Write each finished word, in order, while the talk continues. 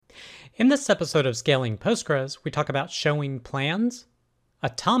In this episode of Scaling Postgres, we talk about showing plans,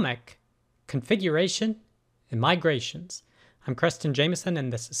 atomic, configuration, and migrations. I'm Preston Jameson,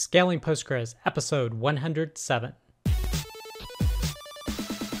 and this is Scaling Postgres, episode 107.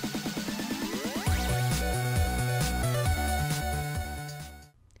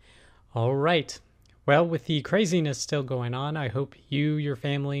 All right. Well, with the craziness still going on, I hope you, your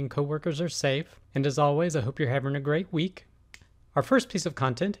family, and coworkers are safe. And as always, I hope you're having a great week. Our first piece of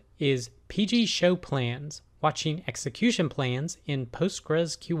content is PG Show Plans, watching execution plans in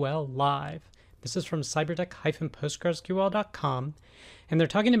PostgreSQL Live. This is from cybertech-postgresql.com, and they're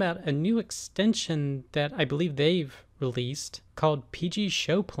talking about a new extension that I believe they've released called PG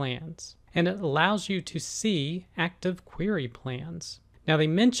Show Plans, and it allows you to see active query plans. Now, they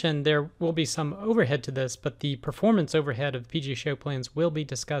mentioned there will be some overhead to this, but the performance overhead of PG Show Plans will be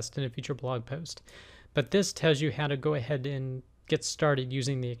discussed in a future blog post. But this tells you how to go ahead and get started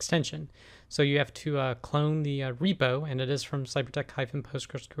using the extension. So you have to clone the repo, and it is from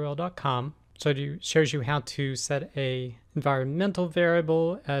cybertech-postgresql.com. So it shows you how to set a environmental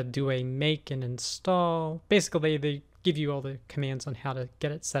variable, do a make and install. Basically, they give you all the commands on how to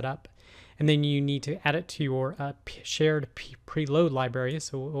get it set up. And then you need to add it to your shared preload library,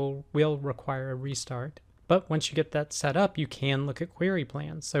 so it will require a restart. But once you get that set up, you can look at query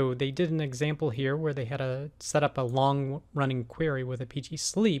plans. So they did an example here where they had to set up a long-running query with a PG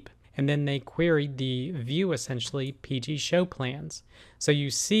sleep, and then they queried the view, essentially, PG show plans. So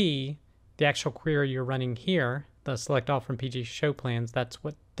you see the actual query you're running here, the select all from PG show plans, that's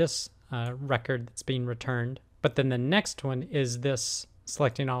what this record that's being returned. But then the next one is this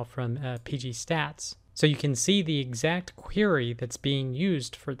selecting all from PG stats. So you can see the exact query that's being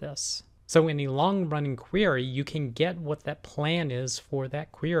used for this. So in a long-running query, you can get what that plan is for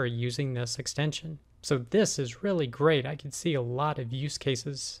that query using this extension. So this is really great. I can see a lot of use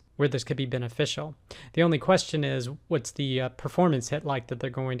cases where this could be beneficial. The only question is, what's the performance hit like that they're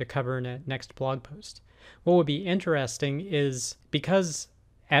going to cover in a next blog post? What would be interesting is, because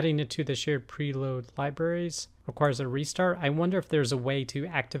adding it to the shared preload libraries requires a restart, I wonder if there's a way to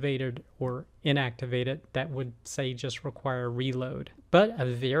activate it or inactivate it that would, say, just require a reload. But a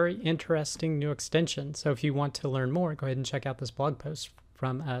very interesting new extension. So if you want to learn more, go ahead and check out this blog post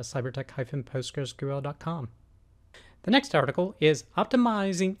from cybertech-postgresql.com. The next article is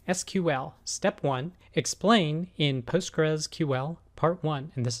Optimizing SQL, Step 1, Explain in PostgreSQL, Part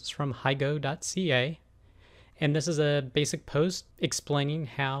 1. And this is from hygo.ca. And this is a basic post explaining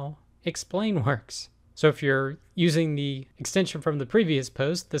how explain works. So if you're using the extension from the previous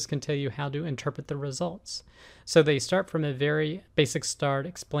post, this can tell you how to interpret the results. So they start from a very basic start,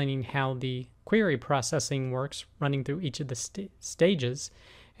 explaining how the query processing works, running through each of the stages.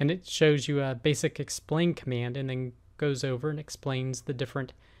 And it shows you a basic explain command and then goes over and explains the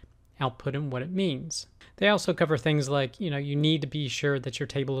different output and what it means. They also cover things like, you need to be sure that your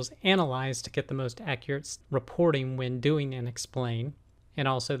table is analyzed to get the most accurate reporting when doing an explain, and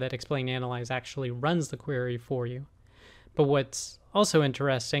also that explain analyze actually runs the query for you. But what's also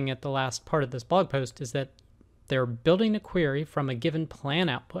interesting at the last part of this blog post is that they're building a query from a given plan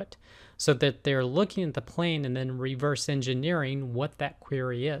output, so that they're looking at the plan and then reverse engineering what that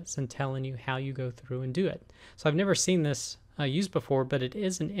query is and telling you how you go through and do it. So I've never seen this used before, but it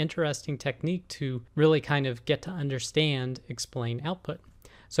is an interesting technique to really kind of get to understand explain output.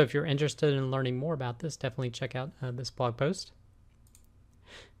 So if you're interested in learning more about this, definitely check out this blog post.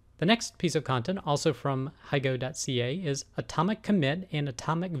 The next piece of content, also from hygo.ca, is Atomic Commit and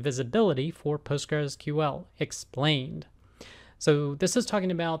Atomic Visibility for PostgreSQL Explained. So this is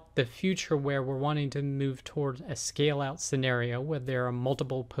talking about the future where we're wanting to move towards a scale-out scenario where there are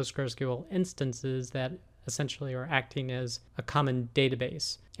multiple PostgreSQL instances that essentially are acting as a common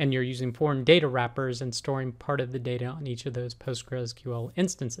database. And you're using foreign data wrappers and storing part of the data on each of those PostgreSQL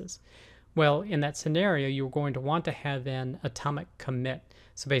instances. Well, in that scenario, you're going to want to have an atomic commit.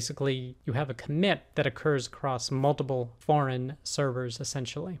 So basically, you have a commit that occurs across multiple foreign servers,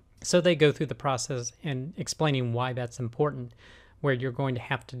 essentially. So they go through the process and explaining why that's important, where you're going to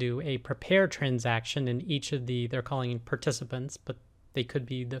have to do a prepare transaction in each of they're calling participants, but they could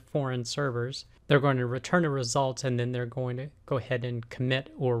be the foreign servers. They're going to return a result, and then they're going to go ahead and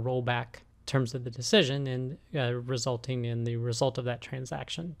commit or roll back in terms of the decision and resulting in the result of that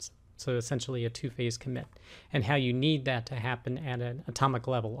transaction. So essentially a two-phase commit, and how you need that to happen at an atomic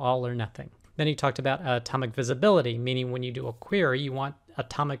level, all or nothing. Then he talked about atomic visibility, meaning when you do a query, you want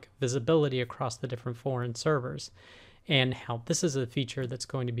atomic visibility across the different foreign servers, and how this is a feature that's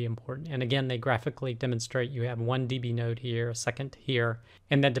going to be important. And again, they graphically demonstrate you have one DB node here, a second here,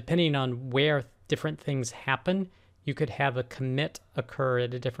 and then depending on where different things happen, you could have a commit occur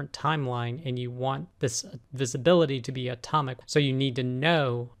at a different timeline, and you want this visibility to be atomic. So you need to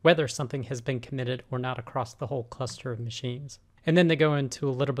know whether something has been committed or not across the whole cluster of machines. And then they go into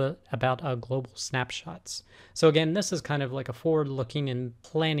a little bit about global snapshots. So again, this is kind of like a forward-looking and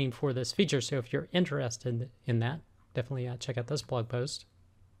planning for this feature. So if you're interested in that, definitely check out this blog post.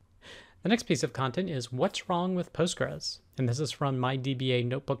 The next piece of content is What's Wrong with Postgres? And this is from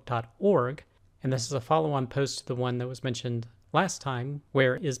mydbanotebook.org. And this is a follow-on post to the one that was mentioned last time,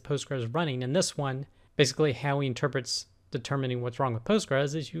 where is Postgres running? And this one, basically how he interprets determining what's wrong with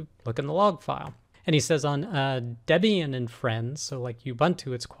Postgres is you look in the log file. And he says on Debian and friends, so like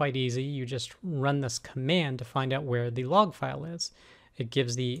Ubuntu, it's quite easy. You just run this command to find out where the log file is. It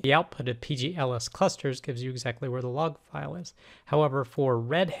gives the output of pgls clusters, gives you exactly where the log file is. However, for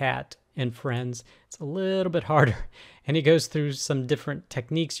Red Hat and friends, it's a little bit harder. And he goes through some different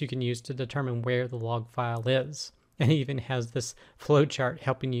techniques you can use to determine where the log file is. And he even has this flowchart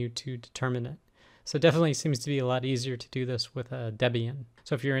helping you to determine it. So definitely seems to be a lot easier to do this with Debian.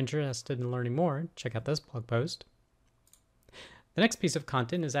 So if you're interested in learning more, check out this blog post. The next piece of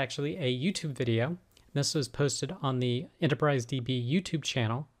content is actually a YouTube video. This was posted on the EnterpriseDB YouTube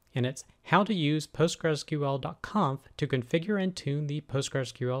channel, and it's how to use PostgreSQL.conf to configure and tune the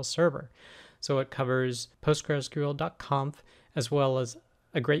PostgreSQL server. So it covers PostgreSQL.conf as well as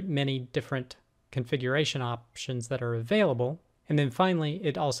a great many different configuration options that are available. And then finally,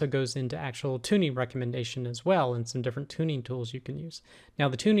 it also goes into actual tuning recommendation as well and some different tuning tools you can use. Now,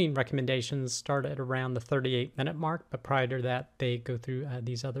 the tuning recommendations start at around the 38-minute mark, but prior to that, they go through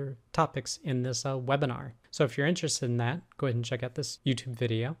these other topics in this webinar. So if you're interested in that, go ahead and check out this YouTube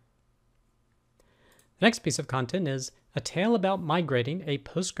video. The next piece of content is a tale about migrating a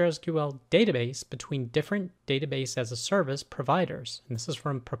PostgreSQL database between different database as a service providers. And this is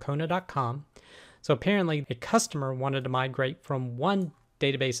from Procona.com. So apparently a customer wanted to migrate from one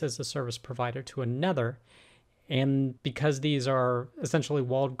database as a service provider to another. And because these are essentially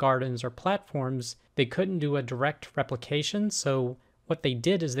walled gardens or platforms, they couldn't do a direct replication. So what they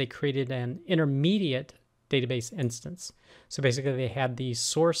did is they created an intermediate database instance. So basically they had the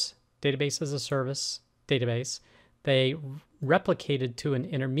source database as a service database. They replicated to an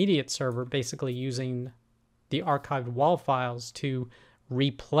intermediate server, basically using the archived WAL files to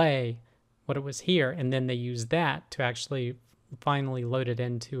replay what it was here, and then they use that to actually finally load it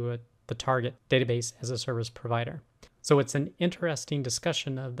into the target database as a service provider. So it's an interesting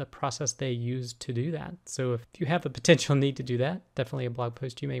discussion of the process they use to do that. So if you have a potential need to do that, definitely a blog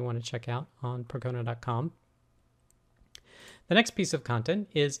post you may want to check out on Procona.com. The next piece of content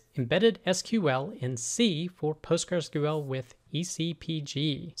is embedded SQL in C for PostgreSQL with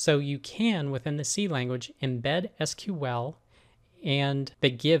ECPG. So you can, within the C language, embed SQL, and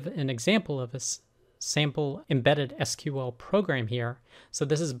they give an example of a sample embedded SQL program here. So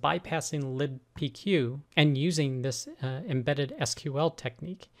this is bypassing libpq and using this embedded SQL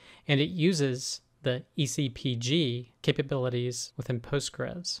technique. And it uses the ECPG capabilities within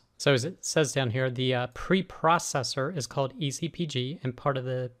Postgres. So as it says down here, the preprocessor is called ECPG and part of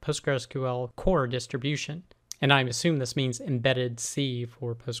the PostgreSQL core distribution. And I assume this means embedded C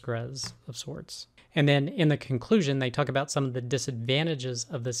for Postgres of sorts. And then in the conclusion, they talk about some of the disadvantages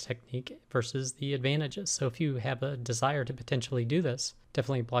of this technique versus the advantages. So if you have a desire to potentially do this,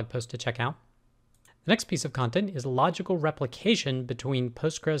 definitely a blog post to check out. The next piece of content is logical replication between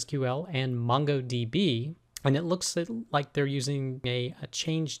PostgreSQL and MongoDB. And it looks like they're using a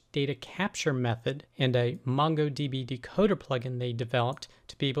change data capture method and a MongoDB decoder plugin they developed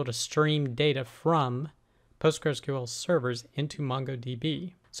to be able to stream data from PostgreSQL servers into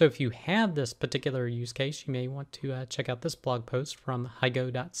MongoDB. So if you have this particular use case, you may want to check out this blog post from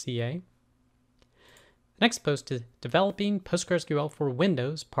higo.ca. The next post is Developing PostgreSQL for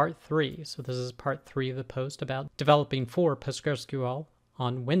Windows, Part 3. So this is Part 3 of the post about developing for PostgreSQL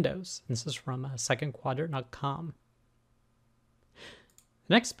on Windows. This is from secondquadrant.com. The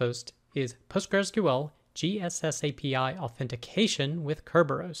next post is PostgreSQL GSS API Authentication with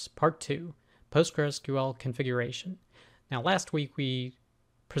Kerberos, Part 2, PostgreSQL Configuration. Now last week we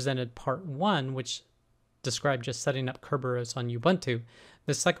presented Part 1, which described just setting up Kerberos on Ubuntu.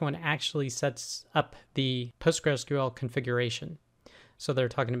 The second one actually sets up the PostgreSQL configuration. So they're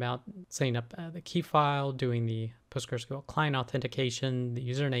talking about setting up the key file, doing the PostgreSQL client authentication, the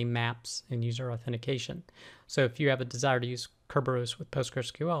username maps, and user authentication. So if you have a desire to use Kerberos with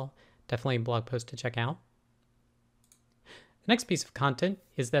PostgreSQL, definitely a blog post to check out. The next piece of content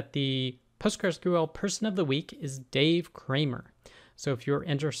is that the PostgreSQL Person of the Week is Dave Kramer. So if you're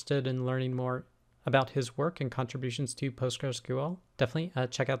interested in learning more about his work and contributions to PostgreSQL, definitely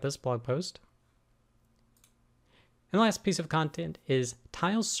check out this blog post. And the last piece of content is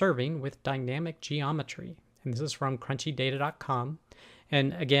tile serving with dynamic geometry. And this is from crunchydata.com.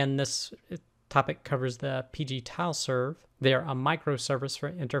 And again, this topic covers the PG tile serve. They're a microservice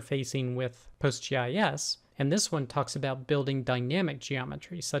for interfacing with PostGIS. And this one talks about building dynamic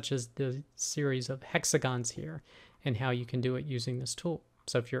geometry, such as the series of hexagons here, and how you can do it using this tool.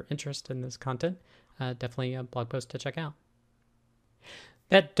 So if you're interested in this content, definitely a blog post to check out.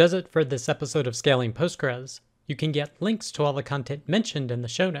 That does it for this episode of Scaling Postgres. You can get links to all the content mentioned in the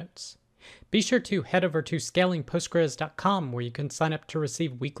show notes. Be sure to head over to scalingpostgres.com where you can sign up to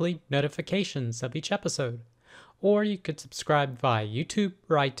receive weekly notifications of each episode, or you could subscribe via YouTube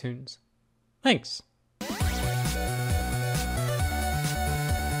or iTunes. Thanks.